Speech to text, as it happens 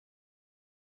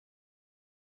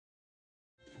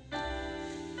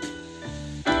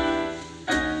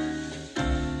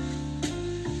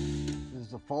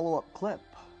follow-up clip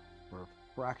for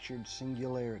Fractured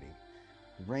Singularity.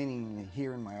 Raining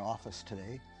here in my office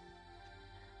today.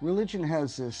 Religion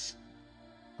has this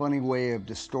funny way of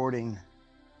distorting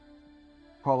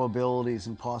probabilities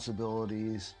and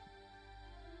possibilities.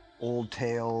 Old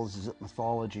tales, is it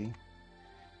mythology?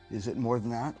 Is it more than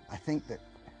that? I think that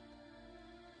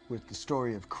with the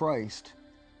story of Christ,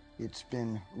 it's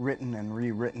been written and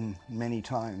rewritten many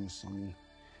times. I mean,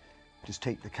 just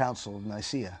take the Council of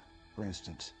Nicaea, for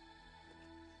instance.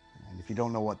 And if you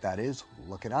don't know what that is,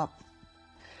 look it up.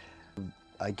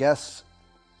 I guess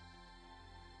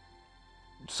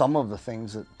some of the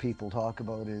things that people talk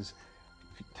about is,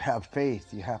 to have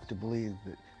faith, you have to believe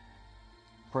that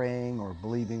praying or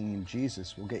believing in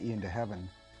Jesus will get you into heaven.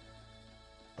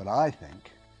 But I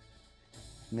think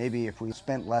maybe if we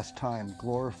spent less time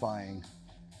glorifying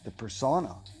the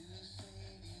persona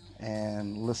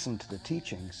and listened to the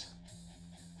teachings,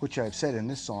 which I've said in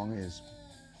this song is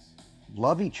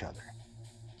love each other.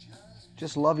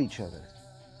 Just love each other.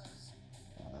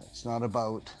 It's not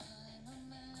about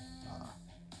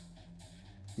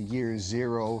the year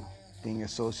zero being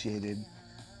associated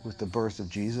with the birth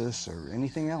of Jesus or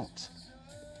anything else.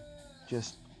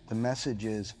 Just the message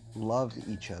is love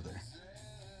each other.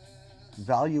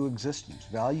 Value existence,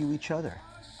 value each other.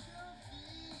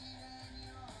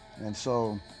 And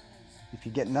so if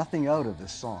you get nothing out of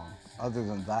this song other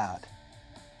than that,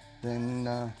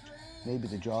 then maybe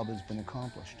the job has been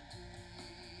accomplished.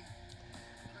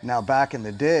 Now, back in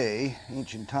the day,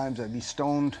 ancient times, I'd be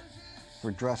stoned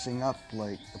for dressing up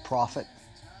like the prophet,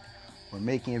 or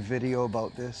making a video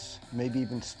about this, maybe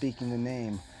even speaking the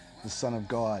name, the Son of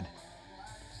God.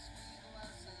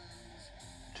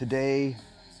 Today,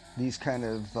 these kind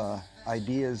of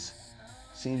ideas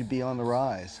seem to be on the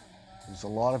rise. There's a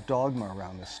lot of dogma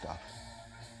around this stuff.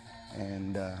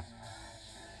 And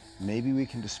maybe we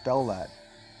can dispel that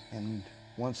and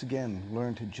once again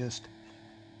learn to just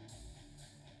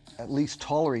at least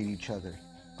tolerate each other,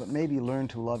 but maybe learn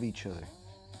to love each other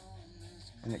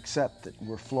and accept that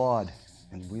we're flawed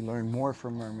and we learn more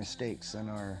from our mistakes than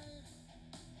our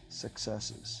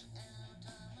successes.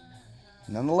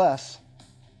 Nonetheless,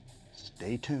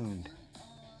 stay tuned.